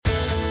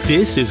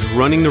This is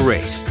Running the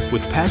Race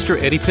with Pastor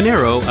Eddie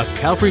Pinero of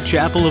Calvary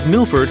Chapel of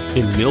Milford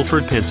in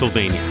Milford,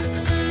 Pennsylvania.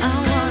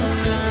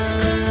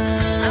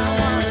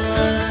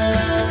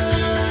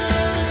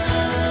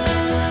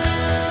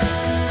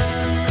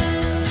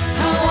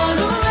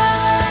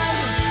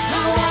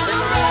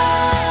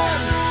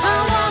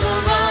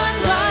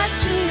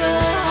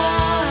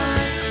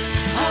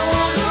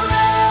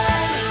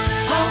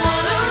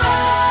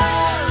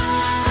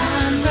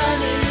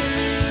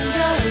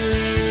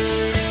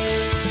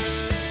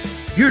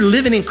 You're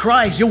living in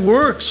Christ. Your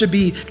work should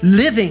be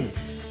living.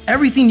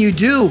 Everything you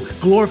do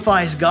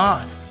glorifies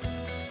God.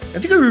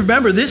 If you can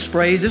remember this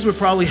phrase, this would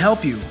probably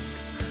help you.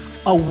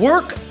 A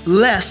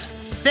workless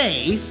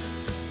faith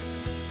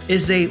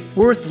is a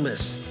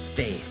worthless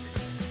faith.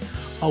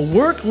 A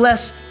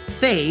workless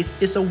faith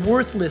is a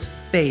worthless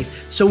faith.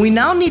 So we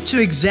now need to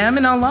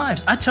examine our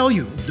lives. I tell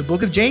you, the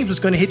book of James was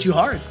going to hit you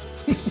hard.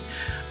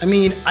 I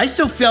mean, I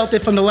still felt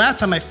it from the last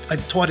time I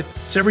taught it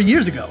several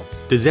years ago.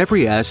 Does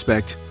every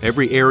aspect,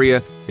 every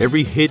area,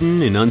 every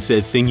hidden and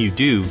unsaid thing you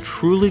do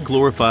truly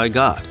glorify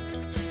God?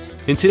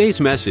 In today's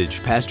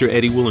message, Pastor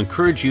Eddie will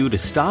encourage you to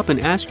stop and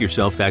ask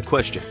yourself that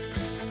question.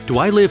 Do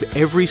I live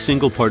every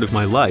single part of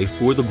my life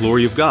for the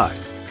glory of God?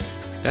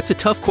 That's a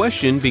tough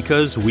question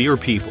because we are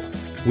people.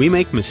 We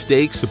make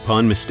mistakes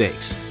upon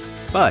mistakes.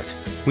 But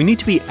we need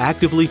to be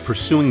actively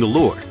pursuing the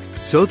Lord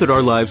so that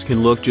our lives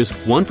can look just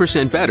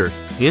 1% better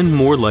and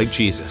more like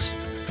Jesus.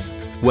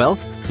 Well,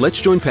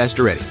 let's join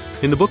Pastor Eddie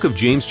in the book of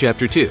James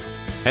chapter 2,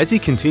 as he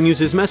continues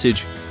his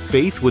message,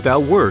 Faith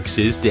Without Works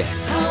is Dead.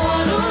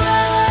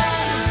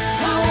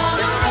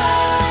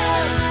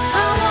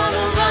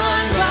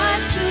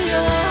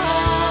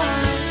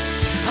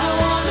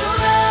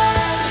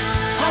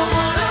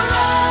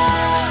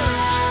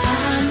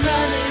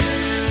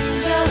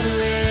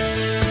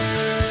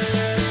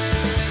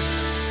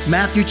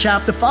 Matthew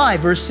chapter 5,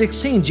 verse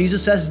 16,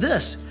 Jesus says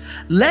this,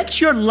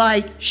 "Let your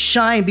light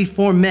shine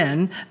before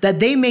men, that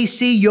they may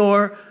see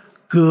your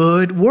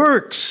good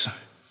works."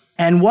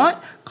 And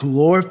what?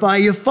 Glorify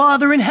your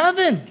Father in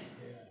heaven.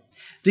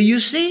 Do you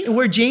see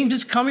where James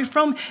is coming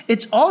from?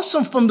 It's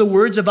also from the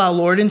words of our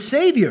Lord and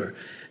Savior.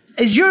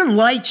 Is your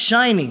light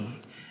shining?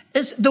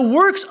 Is the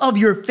works of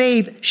your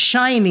faith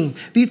shining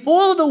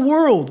before the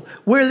world,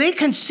 where they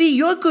can see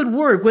your good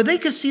work, where they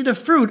can see the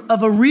fruit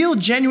of a real,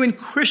 genuine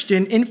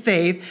Christian in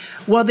faith,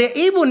 while they're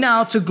able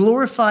now to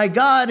glorify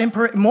God and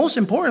most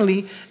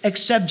importantly,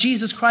 accept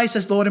Jesus Christ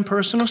as Lord and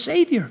personal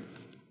Savior?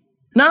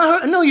 Now,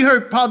 I know you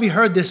probably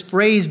heard this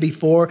phrase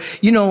before,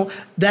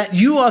 that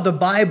you are the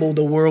Bible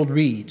the world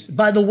reads.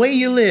 By the way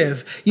you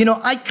live,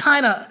 I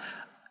kind of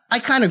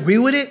agree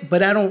with it,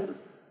 but I don't,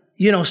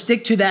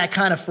 stick to that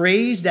kind of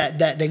phrase,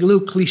 that little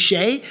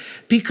cliche,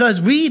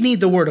 because we need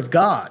the Word of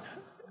God.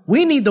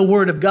 We need the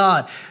Word of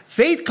God.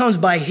 Faith comes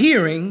by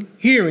hearing,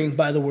 hearing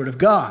by the Word of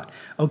God.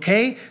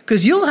 Okay?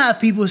 Because you'll have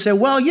people who say,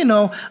 well,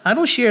 I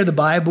don't share the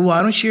Bible.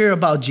 I don't share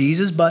about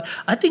Jesus, but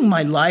I think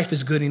my life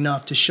is good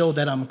enough to show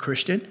that I'm a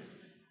Christian.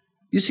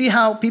 You see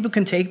how people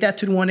can take that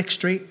to one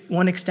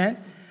extent?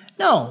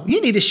 No,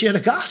 you need to share the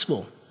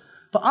gospel.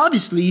 But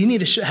obviously, you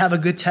need to have a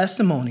good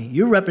testimony.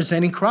 You're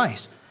representing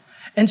Christ.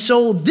 And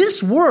so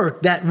this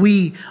work that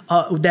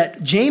that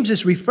James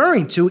is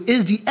referring to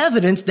is the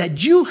evidence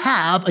that you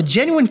have a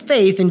genuine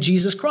faith in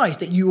Jesus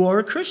Christ, that you are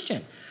a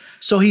Christian.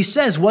 So he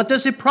says, what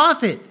does it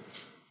profit?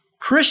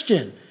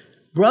 Christian,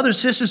 brothers,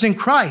 sisters in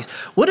Christ,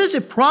 what does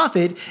it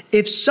profit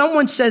if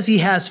someone says he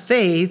has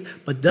faith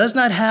but does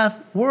not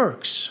have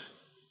works?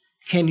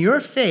 Can your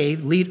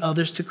faith lead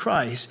others to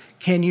Christ?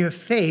 Can your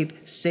faith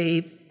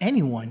save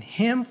anyone,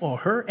 him or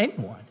her,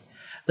 anyone?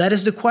 That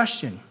is the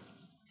question.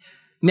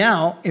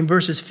 Now, in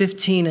verses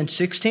 15 and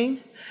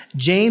 16,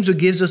 James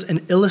gives us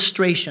an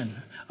illustration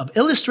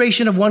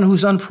of one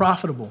who's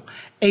unprofitable,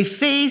 a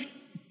faith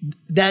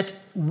that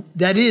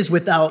is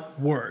without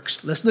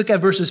works. Let's look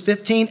at verses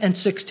 15 and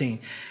 16.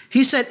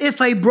 He said,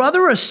 if a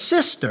brother or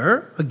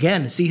sister,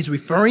 again, see, he's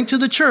referring to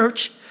the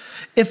church,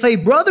 if a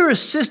brother or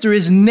sister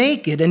is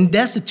naked and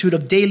destitute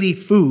of daily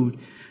food,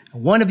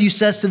 and one of you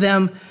says to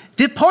them,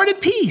 depart in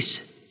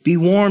peace, be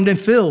warmed and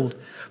filled,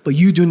 but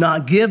you do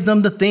not give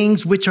them the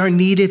things which are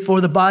needed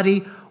for the body,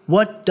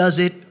 what does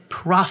it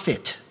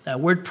profit? That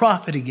word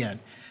profit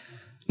again.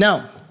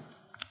 Now,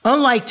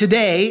 unlike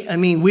today,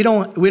 we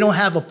don't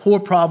have a poor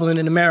problem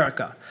in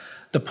America.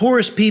 The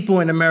poorest people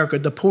in America,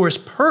 the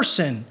poorest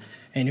person,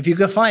 and if you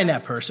can find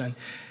that person,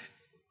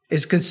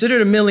 is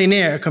considered a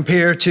millionaire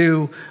compared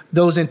to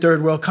those in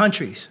third world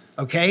countries,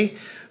 okay?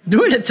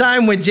 During the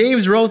time when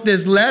James wrote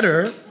this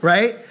letter,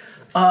 right,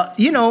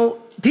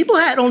 people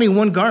had only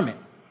one garment.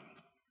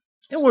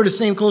 They wore the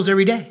same clothes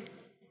every day.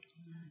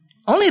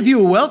 Only if you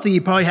were wealthy,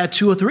 you probably had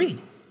two or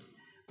three.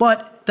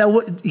 But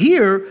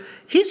here,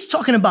 he's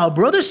talking about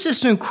brother,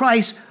 sister in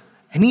Christ,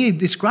 and he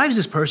describes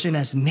this person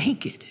as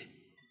naked.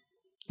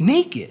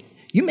 Naked.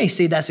 You may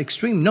say that's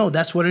extreme. No,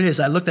 that's what it is.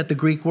 I looked at the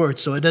Greek word,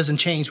 so it doesn't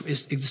change.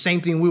 It's the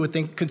same thing we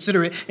would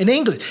consider it in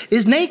English.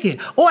 Is naked.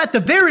 Or at the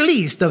very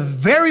least, the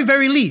very,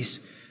 very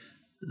least,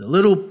 the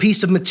little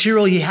piece of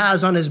material he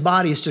has on his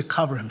body is to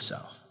cover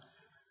himself.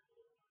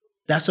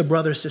 That's a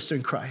brother or sister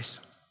in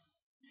Christ.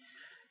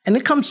 And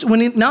it comes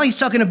now he's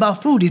talking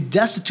about food. He's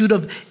destitute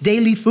of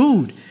daily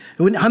food.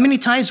 How many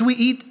times do we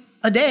eat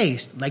a day?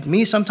 Like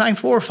me, sometimes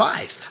 4 or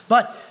 5.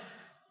 But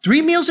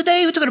 3 meals a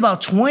day, we're talking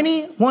about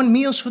 21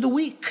 meals for the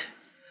week.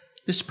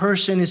 This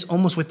person is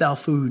almost without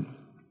food.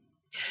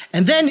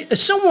 And then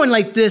someone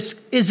like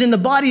this is in the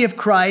body of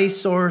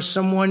Christ or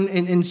someone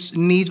in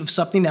need of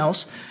something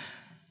else.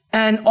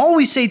 And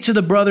always say to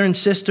the brother and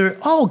sister,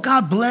 oh,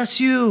 God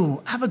bless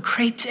you. Have a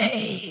great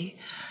day.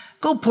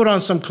 Go put on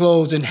some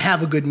clothes and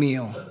have a good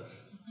meal.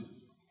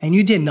 And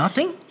you did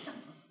nothing?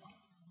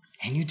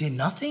 And you did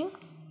nothing?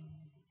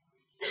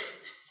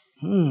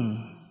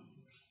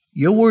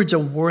 Your words are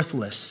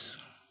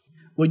worthless.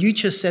 What you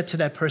just said to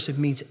that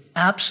person means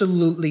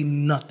absolutely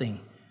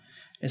nothing.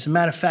 As a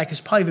matter of fact, it's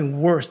probably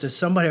even worse that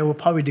somebody will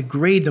probably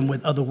degrade them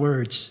with other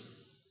words.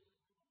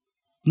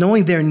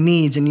 Knowing their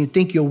needs, and you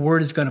think your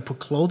word is going to put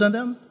clothes on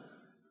them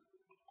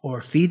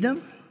or feed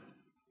them?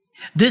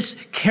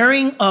 This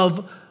caring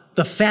of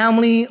the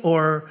family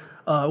or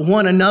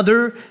one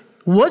another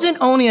wasn't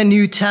only a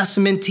New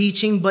Testament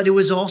teaching, but it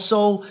was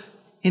also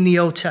in the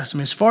Old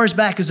Testament, as far as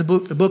back as the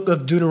book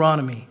of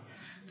Deuteronomy.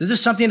 This is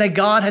something that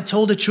God had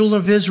told the children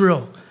of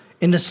Israel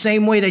in the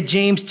same way that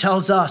James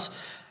tells us.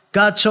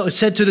 God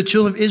said to the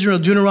children of Israel,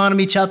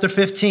 Deuteronomy chapter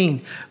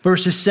 15,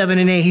 verses 7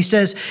 and 8, he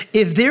says,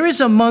 if there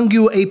is among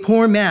you a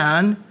poor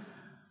man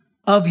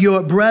of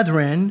your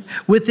brethren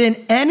within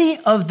any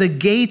of the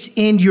gates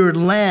in your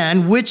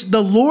land, which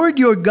the Lord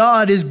your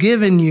God is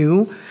given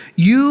you,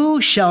 you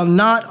shall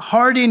not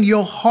harden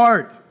your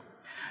heart,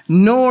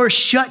 nor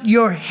shut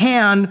your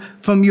hand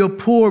from your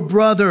poor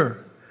brother,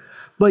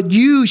 but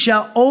you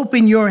shall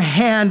open your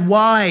hand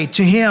wide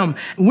to him,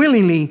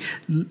 willingly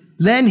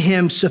lend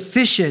him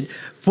sufficient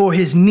for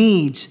his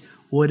needs,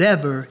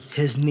 whatever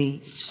his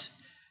needs.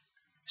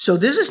 So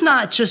this is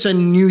not just a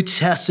New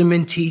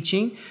Testament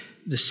teaching.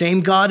 The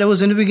same God that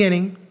was in the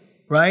beginning,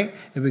 right?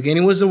 In the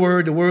beginning was the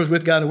Word was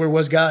with God, the Word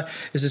was God.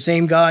 It's the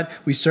same God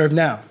we serve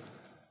now.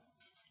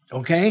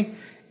 Okay?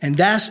 And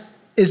that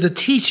is the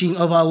teaching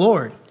of our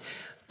Lord.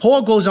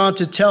 Paul goes on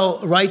to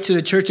write to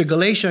the church of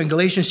Galatia in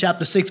Galatians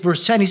chapter 6,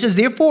 verse 10. He says,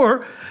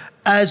 therefore,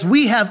 as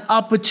we have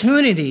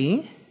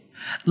opportunity,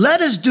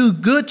 let us do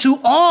good to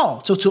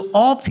all. So to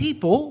all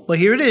people, but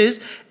here it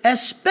is,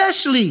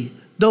 especially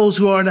those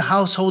who are in the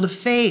household of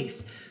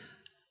faith,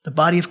 the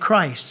body of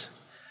Christ.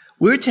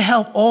 We're to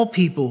help all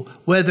people,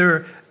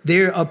 whether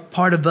they're a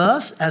part of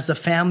us as the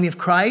family of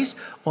Christ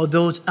or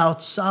those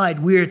outside.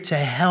 We're to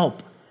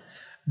help.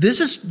 This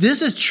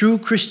is true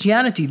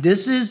Christianity.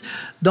 This is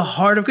the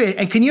heart of Christ.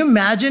 And can you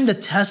imagine the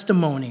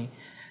testimony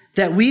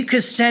that we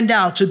could send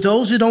out to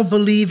those who don't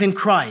believe in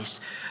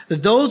Christ?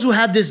 That those who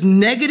have this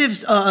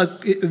negative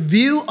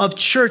view of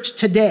church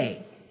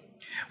today,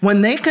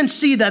 when they can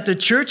see that the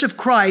church of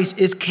Christ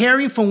is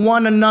caring for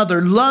one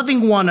another,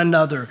 loving one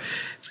another,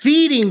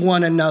 feeding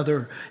one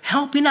another,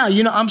 helping out.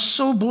 You know, I'm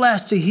so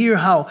blessed to hear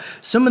how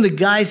some of the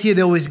guys here,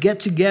 they always get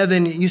together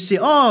and you say,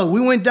 oh,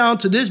 we went down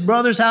to this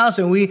brother's house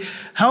and we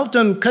helped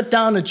them cut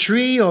down a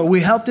tree, or we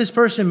helped this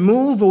person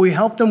move, or we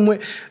helped them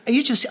with,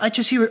 I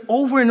just hear it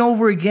over and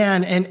over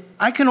again. And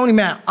I can only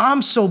imagine,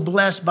 I'm so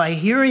blessed by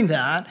hearing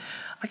that.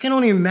 I can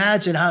only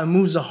imagine how it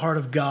moves the heart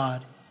of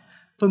God.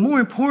 But more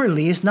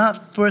importantly, it's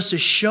not for us to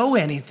show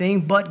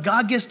anything, but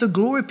God gets the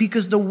glory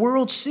because the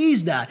world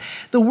sees that.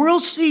 The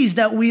world sees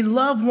that we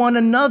love one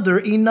another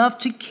enough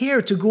to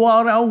care, to go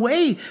out our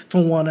way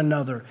for one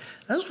another.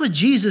 That's what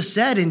Jesus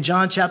said in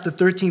John chapter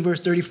 13,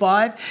 verse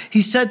 35.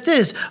 He said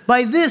this,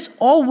 by this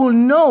all will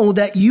know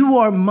that you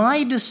are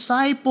my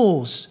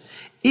disciples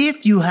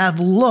if you have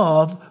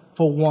love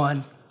for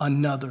one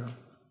another.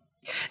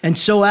 And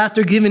so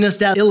after giving us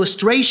that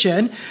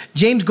illustration,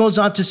 James goes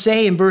on to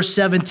say in verse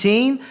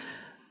 17,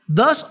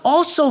 thus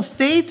also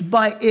faith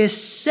by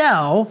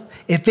itself,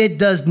 if it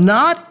does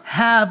not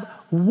have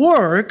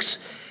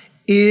works,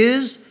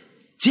 is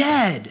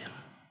dead.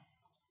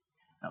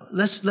 Now,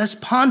 let's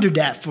ponder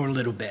that for a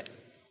little bit.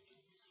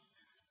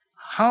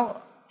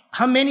 How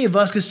many of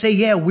us could say,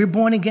 yeah, we're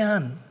born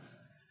again.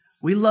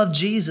 We love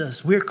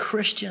Jesus. We're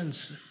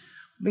Christians.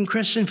 Been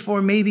Christian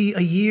for maybe a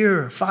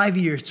year, 5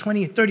 years,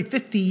 20, 30,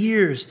 50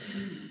 years.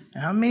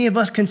 And how many of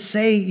us can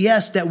say,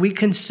 yes, that we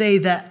can say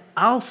that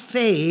our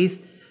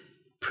faith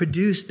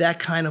produced that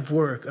kind of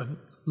work of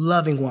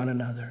loving one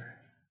another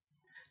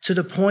to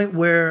the point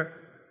where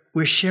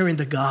we're sharing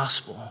the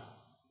gospel?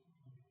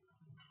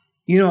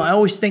 You know, I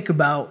always think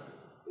about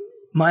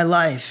my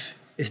life.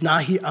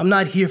 I'm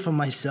not here for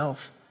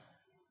myself.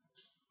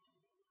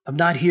 I'm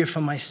not here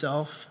for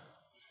myself.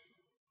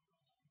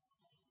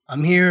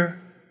 I'm here,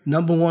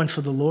 number one,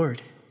 for the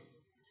Lord.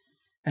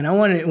 And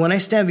when I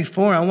stand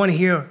before him, I want to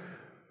hear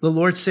the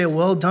Lord say,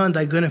 well done,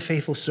 thy good and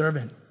faithful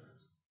servant.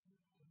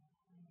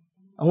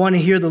 I want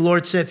to hear the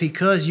Lord say,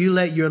 because you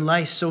let your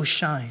light so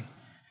shine,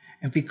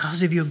 and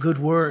because of your good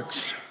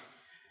works,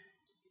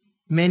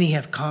 many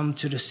have come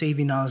to the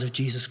saving knowledge of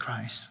Jesus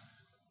Christ.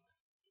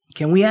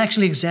 Can we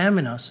actually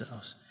examine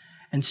ourselves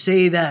and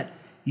say that,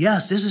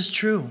 yes, this is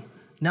true.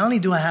 Not only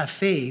do I have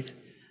faith,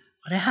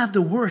 but I have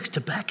the works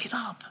to back it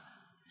up.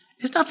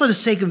 It's not for the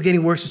sake of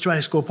getting works to try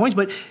to score points,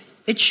 but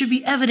it should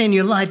be evident in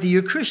your life that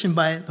you're a Christian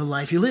by the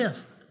life you live.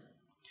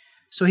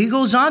 So he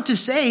goes on to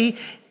say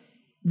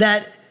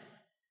that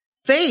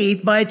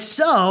faith by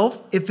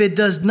itself, if it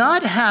does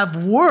not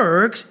have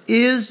works,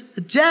 is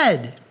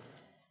dead.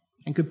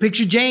 And could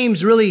picture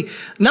James really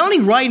not only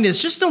writing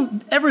this, just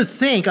don't ever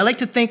think, I like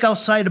to think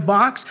outside the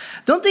box.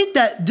 Don't think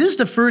that this is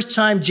the first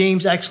time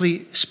James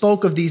actually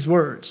spoke of these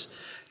words,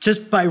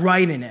 just by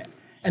writing it.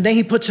 And then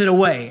he puts it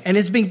away. And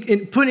it's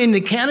been put in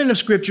the canon of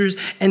scriptures,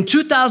 and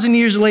 2,000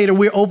 years later,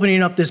 we're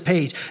opening up this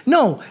page.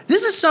 No,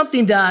 this is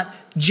something that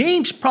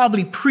James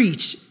probably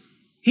preached.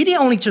 He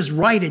didn't only just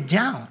write it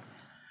down.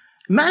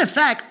 Matter of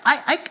fact,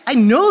 I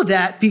know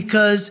that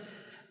because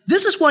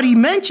this is what he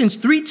mentions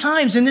 3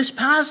 times in this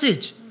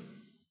passage.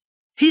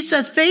 He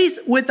said faith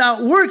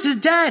without works is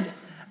dead.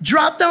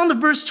 Drop down to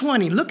verse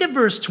 20. Look at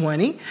verse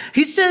 20.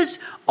 He says,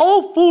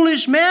 "O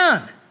foolish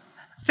man,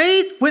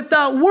 faith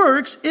without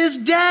works is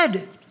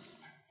dead."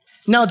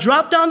 Now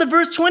drop down to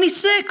verse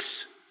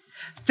 26.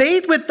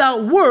 Faith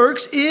without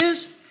works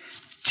is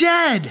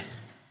dead.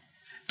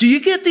 Do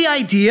you get the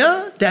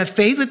idea that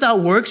faith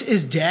without works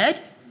is dead?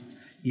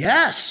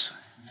 Yes.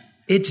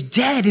 It's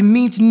dead. It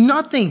means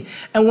nothing.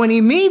 And what he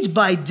means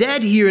by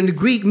dead here in the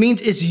Greek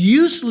means it's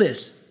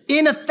useless,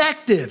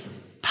 ineffective,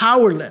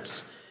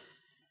 powerless.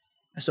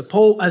 As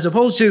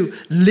opposed to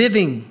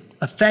living,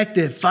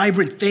 effective,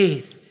 vibrant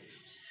faith.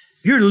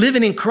 You're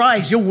living in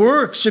Christ. Your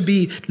work should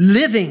be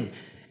living.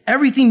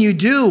 Everything you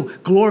do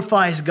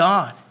glorifies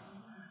God.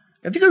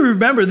 If you can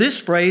remember this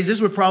phrase,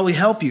 this would probably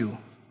help you.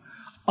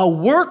 A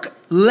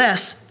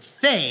workless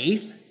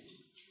faith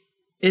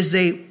is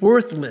a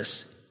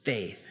worthless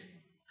faith.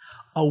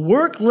 A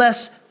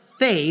workless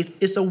faith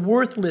is a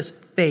worthless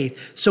faith.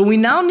 So we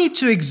now need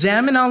to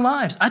examine our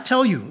lives. I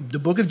tell you, the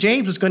book of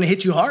James is going to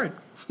hit you hard.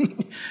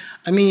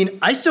 I mean,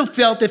 I still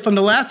felt it from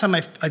the last time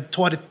I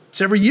taught it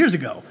several years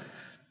ago.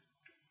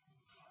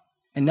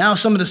 And now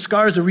some of the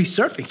scars are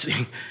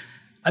resurfacing.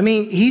 I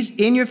mean, he's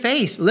in your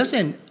face.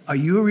 Listen, are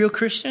you a real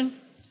Christian?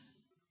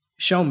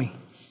 Show me.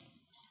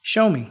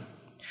 Show me.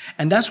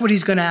 And that's what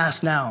he's going to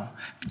ask now.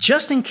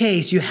 Just in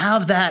case you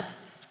have that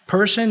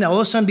person that all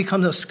of a sudden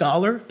becomes a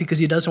scholar because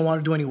he doesn't want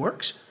to do any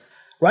works,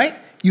 right?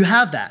 You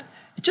have that.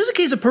 Just in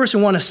case a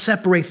person wants to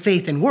separate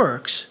faith and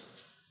works,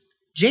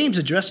 James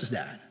addresses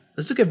that.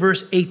 Let's look at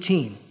verse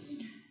 18.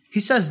 He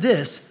says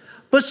this,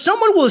 "But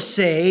someone will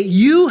say,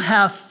 you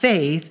have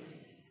faith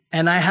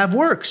and I have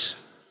works.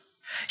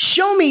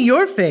 Show me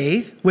your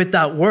faith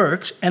without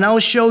works, and I will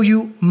show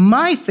you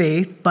my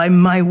faith by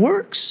my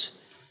works."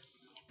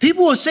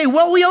 People will say,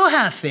 well, we all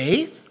have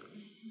faith,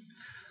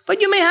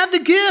 but you may have the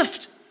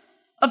gift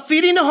of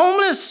feeding the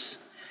homeless.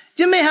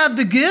 You may have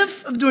the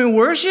gift of doing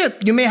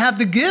worship. You may have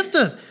the gift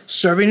of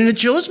serving in the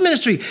children's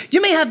ministry.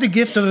 You may have the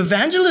gift of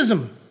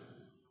evangelism.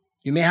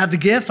 You may have the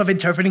gift of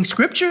interpreting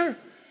scripture.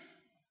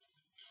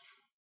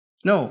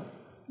 No,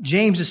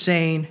 James is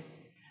saying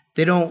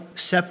they don't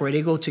separate,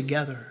 they go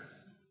together.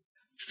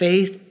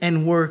 Faith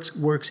and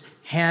works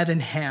hand in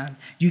hand.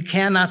 You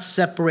cannot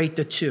separate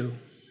the two.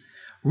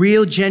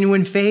 Real,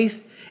 genuine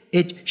faith,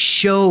 it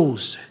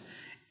shows.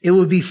 It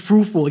will be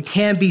fruitful. It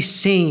can be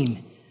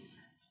seen.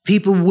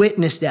 People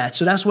witness that.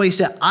 So that's why he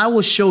said, I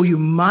will show you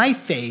my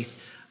faith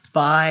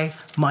by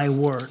my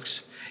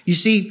works. You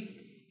see,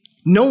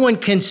 no one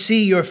can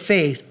see your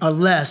faith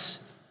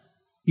unless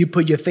you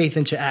put your faith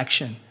into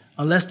action,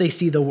 unless they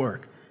see the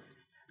work.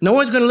 No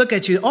one's going to look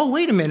at you, oh,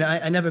 wait a minute,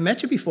 I never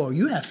met you before.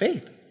 You have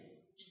faith.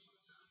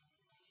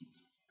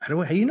 How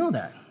do you know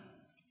that?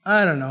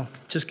 I don't know,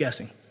 just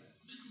guessing.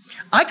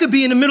 I could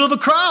be in the middle of a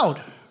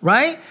crowd,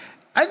 right?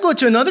 I go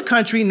to another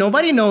country,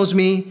 nobody knows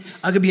me.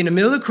 I could be in the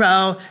middle of the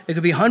crowd. There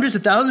could be hundreds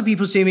of thousands of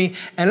people see me.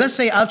 And let's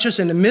say I'm just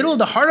in the middle of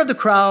the heart of the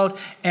crowd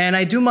and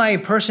I do my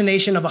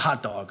impersonation of a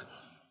hot dog.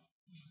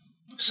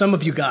 Some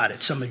of you got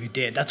it. Some of you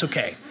did. That's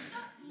okay.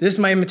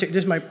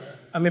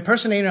 I'm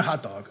impersonating a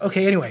hot dog.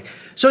 Okay, anyway.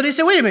 So they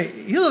say, wait a minute,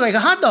 you look like a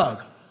hot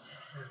dog.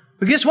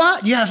 But guess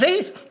what? You have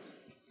faith.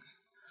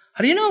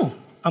 How do you know?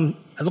 I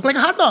look like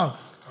a hot dog,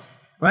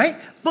 right?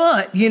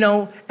 But,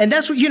 and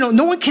that's what,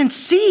 no one can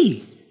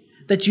see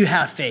that you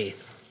have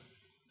faith.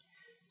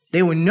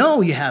 They will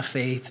know you have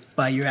faith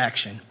by your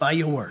action, by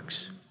your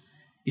works.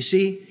 You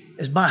see,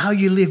 it's by how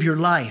you live your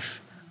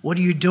life. What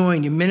are you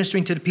doing? You're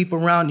ministering to the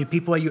people around you,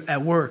 people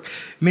at work,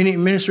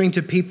 ministering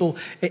to people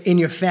in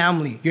your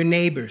family, your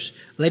neighbors,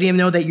 letting them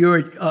know that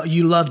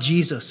you love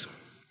Jesus.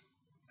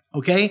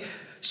 Okay?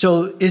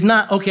 So it's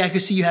not, okay, I can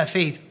see you have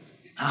faith.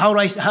 How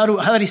did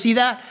I see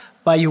that?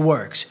 By your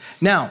works.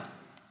 Now,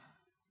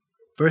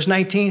 verse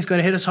 19 is going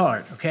to hit us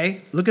hard,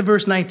 okay? Look at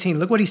verse 19.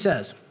 Look what he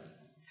says.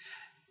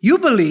 You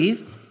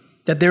believe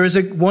that there is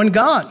one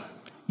God.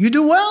 You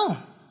do well.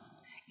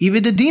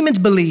 Even the demons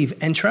believe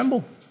and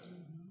tremble.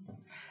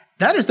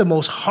 That is the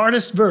most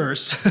hardest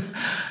verse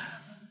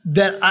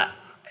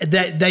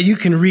that you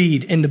can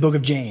read in the book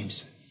of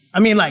James.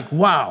 I mean,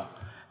 wow.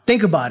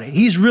 Think about it.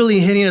 He's really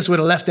hitting us with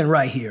a left and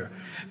right here.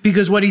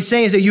 Because what he's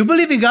saying is that you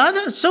believe in God,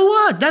 so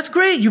what? That's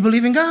great. You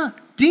believe in God.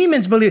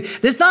 demons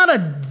believe. There's not a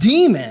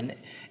demon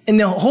in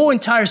the whole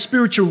entire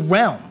spiritual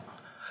realm.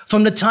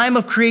 From the time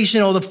of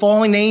creation, all the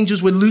fallen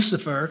angels with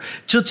Lucifer,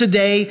 till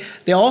today,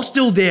 they're all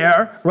still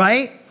there,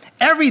 right?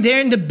 They're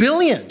in the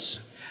billions.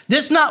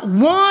 There's not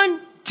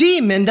one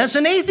demon that's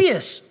an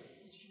atheist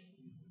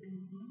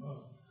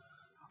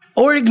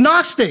or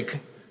agnostic.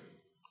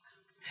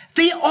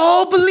 They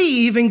all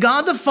believe in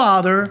God the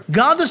Father,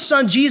 God the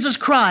Son, Jesus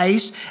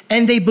Christ,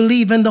 and they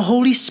believe in the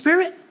Holy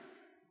Spirit.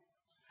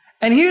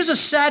 And here's a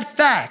sad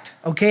fact,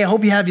 okay? I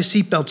hope you have your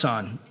seatbelts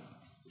on.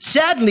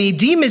 Sadly,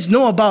 demons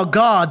know about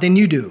God than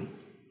you do.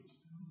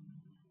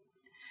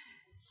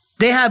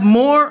 They have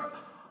more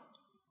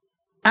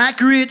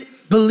accurate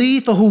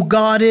belief of who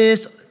God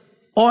is,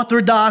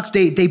 orthodox.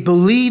 They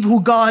believe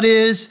who God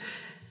is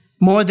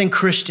more than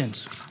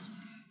Christians.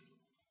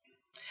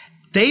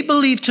 They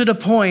believe to the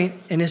point,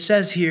 and it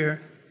says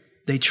here,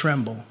 they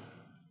tremble.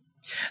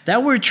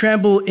 That word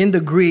tremble in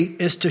the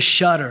Greek is to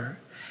shudder.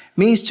 It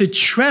means to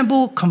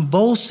tremble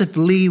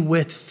convulsively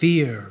with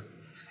fear.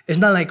 It's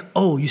not like,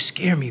 oh, you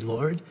scare me,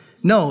 Lord.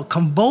 No,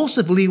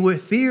 convulsively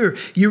with fear.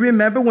 You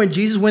remember when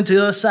Jesus went to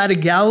the other side of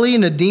Galilee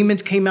and the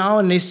demons came out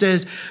and they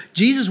says,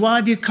 Jesus, why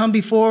have you come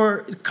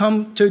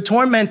to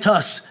torment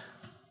us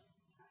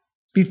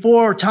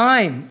before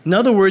time? In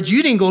other words,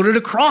 you didn't go to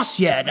the cross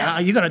yet.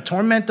 Are you going to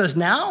torment us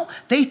now?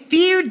 They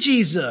feared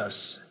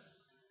Jesus.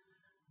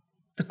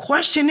 The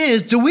question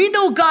is, do we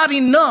know God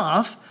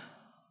enough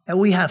that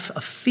we have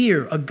a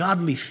fear, a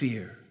godly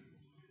fear?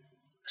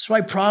 That's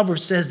why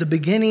Proverbs says the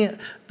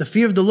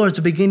fear of the Lord is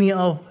the beginning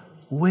of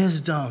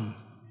wisdom.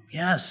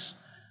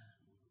 Yes.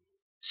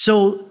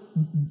 So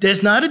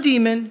there's not a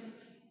demon.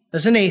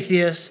 There's an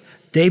atheist.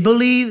 They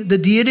believe the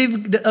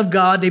deity of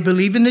God. They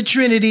believe in the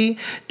Trinity.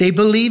 They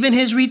believe in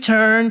his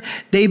return.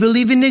 They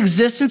believe in the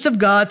existence of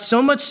God,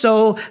 so much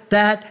so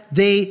that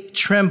they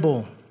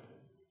tremble.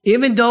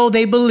 Even though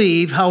they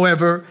believe,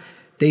 however,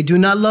 they do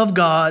not love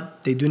God.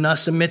 They do not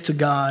submit to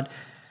God.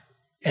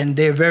 And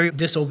they're very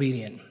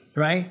disobedient,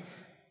 right?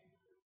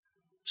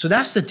 So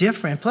that's the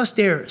difference. Plus,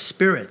 they're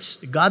spirits.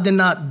 God did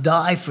not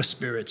die for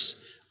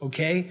spirits,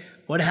 okay?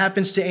 What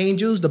happens to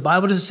angels? The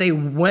Bible doesn't say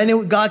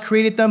when God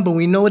created them, but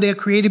we know they're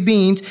created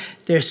beings.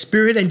 They're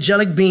spirit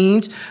angelic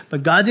beings,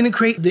 but God didn't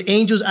create the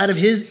angels out of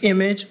his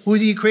image. Who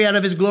did he create out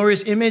of his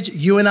glorious image?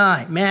 You and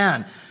I,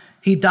 man.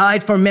 He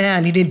died for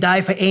man. He didn't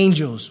die for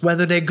angels,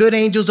 whether they're good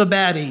angels or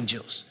bad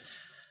angels.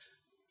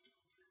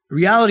 The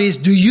reality is,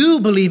 do you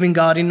believe in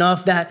God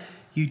enough that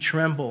you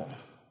tremble?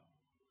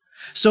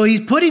 So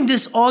he's putting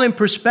this all in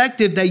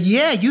perspective that,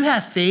 yeah, you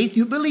have faith,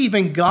 you believe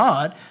in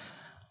God.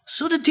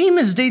 So the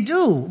demons, they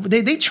do.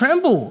 They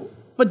tremble.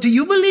 But do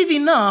you believe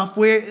enough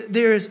where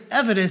there is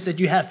evidence that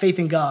you have faith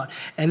in God?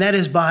 And that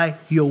is by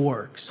your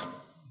works.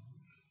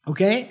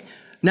 Okay?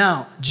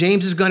 Now,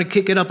 James is going to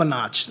kick it up a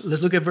notch.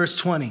 Let's look at verse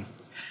 20.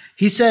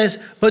 He says,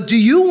 but do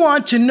you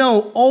want to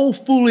know, O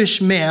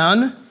foolish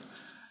man,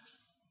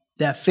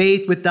 that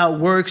faith without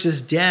works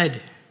is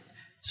dead?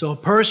 So a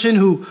person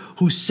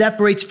who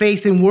separates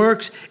faith and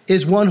works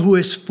is one who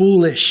is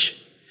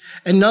foolish.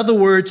 In other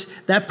words,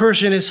 that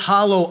person is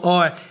hollow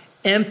or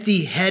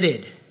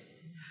empty-headed.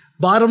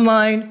 Bottom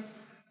line,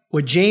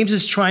 what James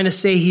is trying to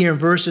say here in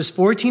verses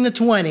 14 to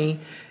 20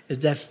 is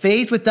that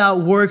faith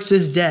without works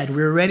is dead.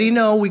 We already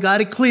know, we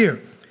got it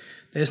clear.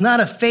 There's not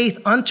a faith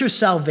unto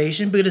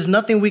salvation, but there's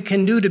nothing we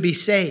can do to be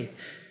saved.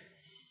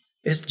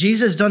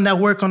 Jesus done that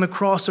work on the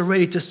cross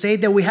already. To say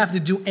that we have to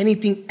do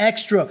anything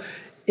extra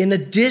in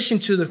addition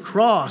to the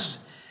cross,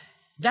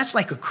 that's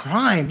like a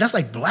crime. That's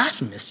like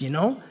blasphemous, you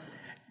know?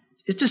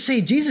 It's to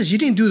say, Jesus, you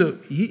didn't do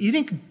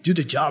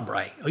the job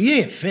right, or you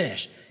didn't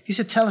finish. He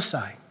said,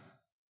 telestai.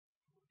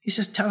 He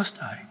says,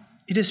 telestai.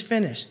 It is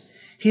finished.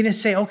 He didn't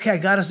say, okay, I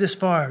got us this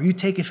far. You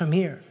take it from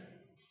here.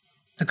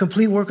 The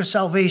complete work of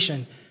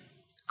salvation,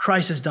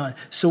 Christ has done.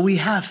 So we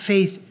have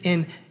faith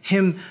in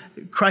him,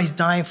 Christ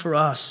dying for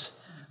us.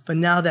 But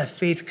now that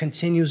faith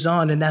continues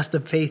on, and that's the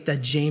faith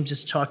that James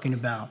is talking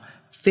about.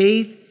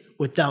 Faith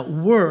without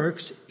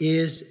works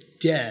is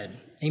dead.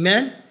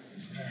 Amen?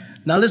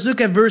 Now let's look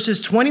at verses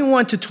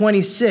 21 to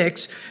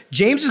 26.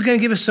 James is going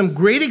to give us some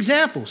great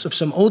examples of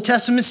some Old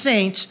Testament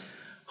saints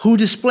who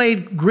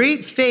displayed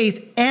great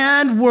faith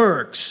and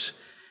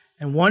works.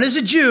 And one is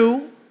a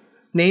Jew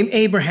named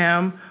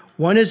Abraham.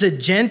 One is a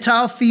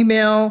Gentile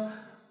female,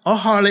 a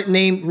harlot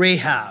named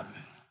Rahab.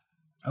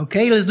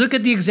 Okay, let's look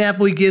at the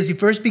example he gives. He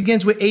first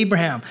begins with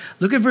Abraham.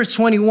 Look at verse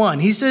 21.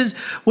 He says,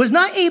 was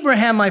not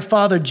Abraham my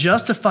father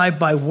justified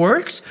by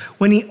works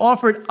when he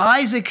offered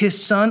Isaac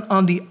his son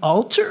on the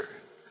altar?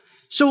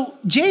 So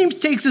James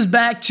takes us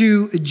back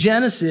to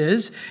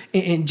Genesis,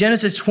 in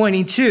Genesis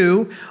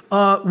 22,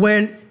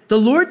 when the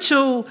Lord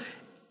told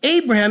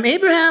Abraham,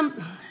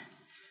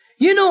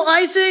 you know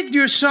Isaac,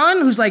 your son,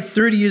 who's like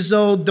 30 years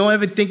old, don't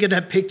ever think of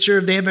that picture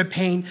if they ever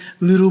paint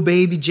little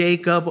baby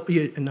Jacob.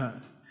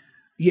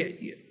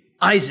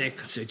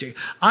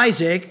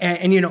 Isaac,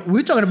 and you know,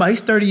 we're talking about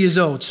he's 30 years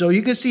old. So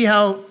you can see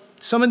how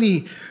some of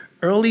the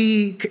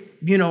early,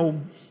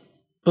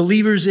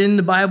 believers in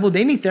the Bible,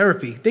 they need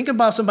therapy. Think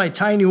about somebody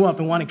tying you up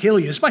and want to kill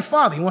you. It's my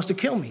father. He wants to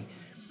kill me.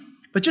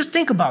 But just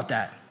think about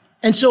that.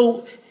 And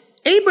so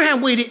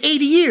Abraham waited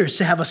 80 years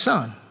to have a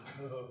son.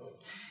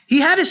 He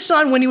had his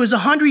son when he was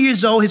 100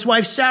 years old. His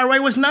wife Sarai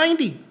was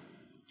 90.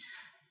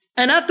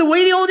 And after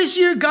waiting all this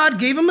year, God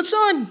gave him a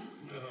son.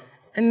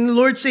 And the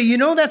Lord said, you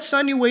know that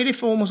son you waited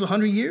for almost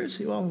 100 years?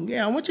 Well,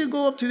 yeah, I want you to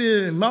go up to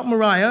the Mount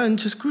Moriah and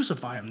just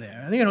crucify him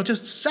there.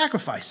 Just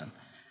sacrifice him.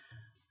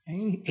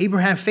 And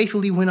Abraham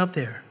faithfully went up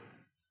there.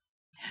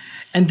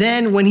 And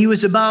then when he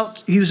was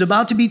about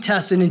to be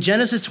tested, in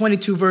Genesis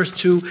 22, verse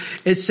 2,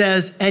 it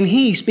says, and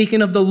he,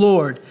 speaking of the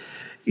Lord,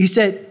 he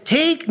said,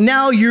 take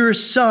now your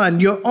son,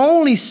 your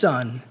only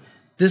son.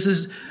 This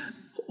is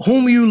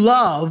whom you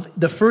love.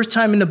 The first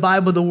time in the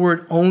Bible, the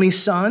word only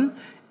son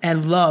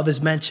and love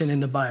is mentioned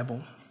in the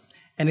Bible.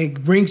 And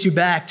it brings you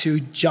back to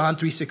John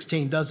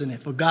 3:16, doesn't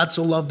it? For God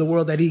so loved the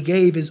world that he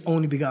gave his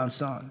only begotten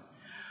son.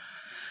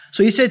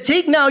 So he said,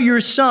 take now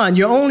your son,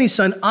 your only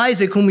son,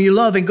 Isaac, whom you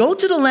love, and go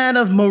to the land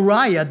of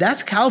Moriah.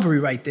 That's Calvary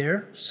right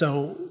there.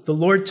 So the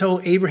Lord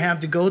told Abraham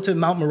to go to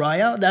Mount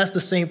Moriah. That's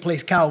the same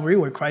place, Calvary,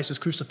 where Christ was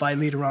crucified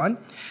later on.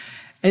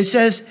 And it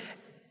says,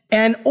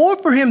 and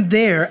offer him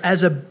there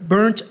as a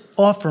burnt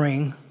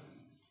offering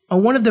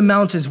on one of the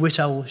mountains which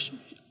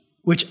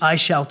I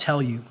shall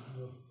tell you.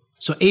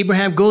 So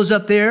Abraham goes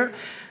up there,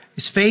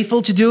 is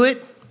faithful to do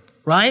it,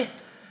 right?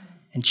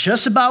 And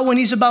just about when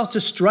he's about to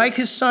strike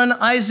his son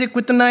Isaac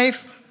with the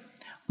knife,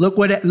 look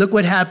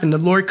what happened. The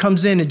Lord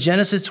comes in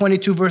Genesis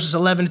 22, verses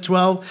 11 to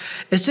 12.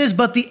 It says,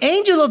 but the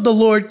angel of the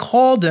Lord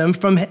called him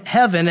from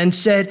heaven and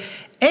said,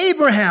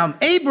 Abraham,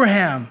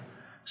 Abraham.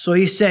 So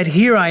he said,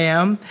 here I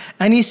am.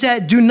 And he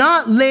said, do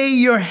not lay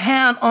your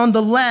hand on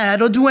the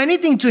lad or do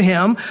anything to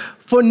him,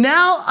 for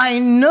now I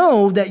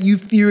know that you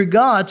fear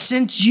God,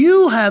 since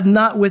you have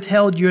not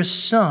withheld your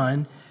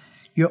son,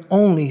 your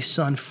only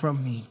son,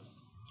 from me.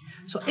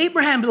 So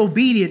Abraham's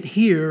obedience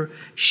here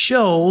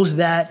shows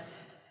that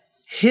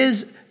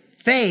his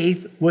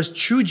faith was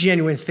true,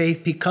 genuine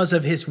faith because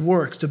of his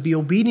works, to be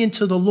obedient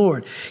to the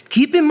Lord.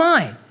 Keep in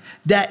mind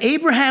that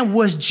Abraham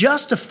was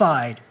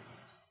justified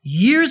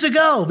years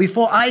ago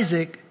before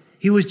Isaac.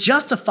 He was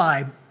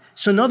justified.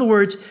 So in other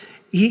words,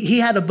 he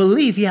had a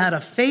belief, he had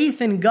a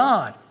faith in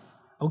God,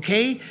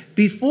 okay,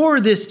 before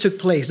this took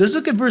place. Let's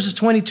look at verses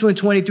 22 and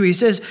 23. He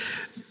says,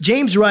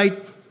 James writes,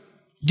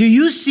 do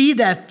you see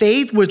that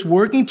faith was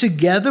working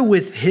together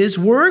with his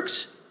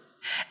works?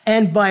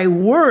 And by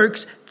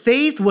works,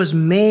 faith was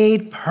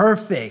made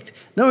perfect.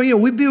 No,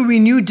 we're being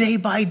renewed day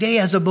by day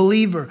as a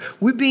believer.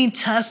 We're being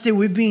tested.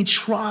 We're being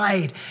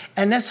tried.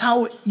 And that's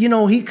how,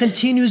 he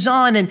continues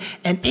on. And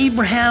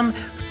Abraham's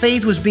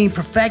faith was being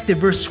perfected,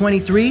 verse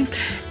 23.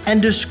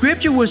 And the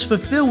scripture was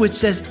fulfilled, which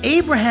says,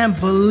 Abraham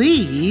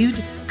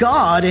believed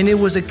God, and it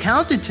was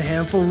accounted to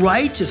him for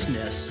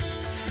righteousness.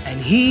 And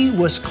he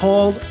was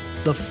called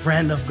the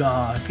friend of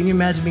God. Can you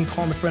imagine being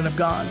called the friend of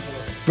God?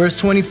 Verse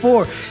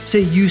 24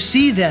 says, you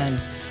see then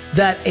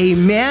that a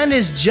man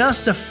is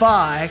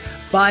justified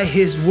by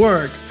his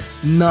work,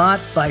 not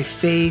by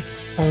faith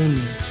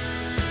only.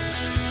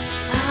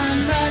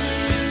 I'm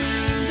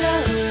running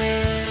the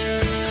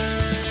race.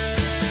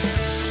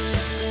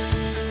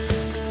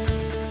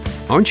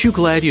 Aren't you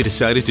glad you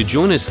decided to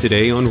join us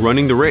today on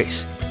Running the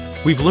Race?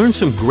 We've learned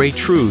some great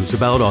truths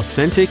about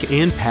authentic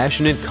and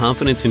passionate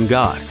confidence in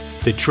God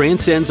that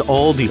transcends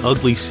all the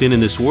ugly sin in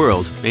this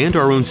world and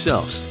our own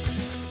selves.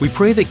 We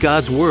pray that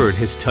God's Word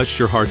has touched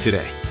your heart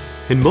today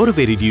and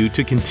motivated you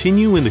to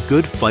continue in the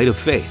good fight of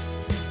faith.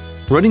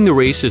 Running the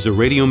Race is a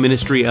radio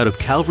ministry out of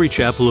Calvary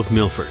Chapel of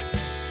Milford.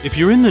 If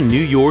you're in the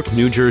New York,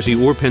 New Jersey,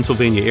 or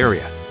Pennsylvania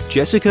area,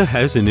 Jessica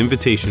has an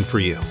invitation for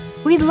you.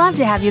 We'd love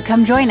to have you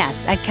come join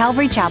us at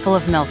Calvary Chapel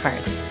of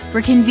Milford.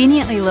 We're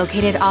conveniently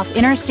located off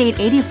Interstate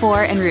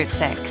 84 and Route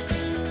 6.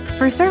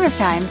 For service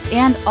times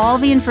and all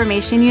the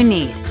information you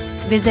need,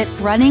 visit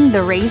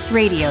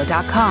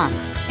runningtheraceradio.com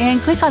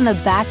and click on the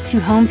Back to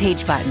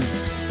Homepage button.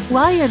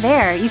 While you're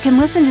there, you can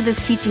listen to this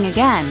teaching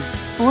again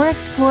or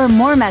explore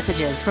more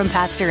messages from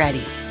Pastor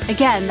Eddie.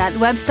 Again, that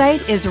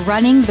website is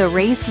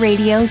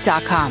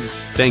runningtheraceradio.com.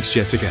 Thanks,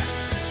 Jessica.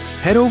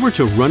 Head over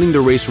to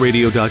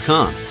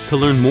runningtheraceradio.com to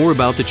learn more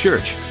about the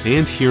church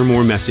and hear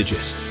more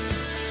messages.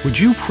 Would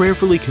you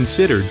prayerfully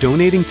consider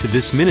donating to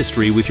this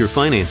ministry with your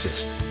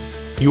finances?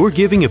 Your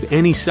giving of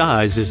any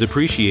size is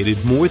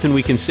appreciated more than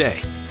we can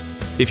say.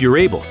 If you're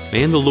able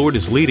and the Lord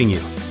is leading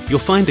you, you'll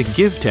find a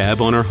Give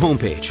tab on our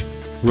homepage,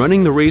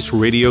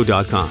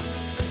 runningtheraceradio.com.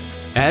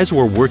 As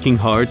we're working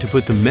hard to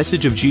put the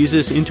message of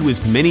Jesus into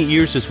as many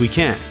ears as we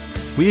can,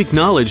 we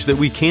acknowledge that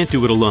we can't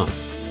do it alone.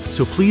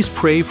 So please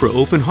pray for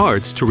open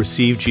hearts to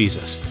receive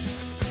Jesus.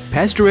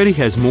 Pastor Eddie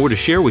has more to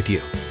share with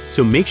you,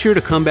 so make sure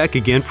to come back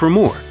again for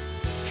more,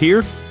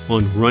 here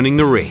on Running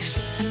the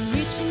Race.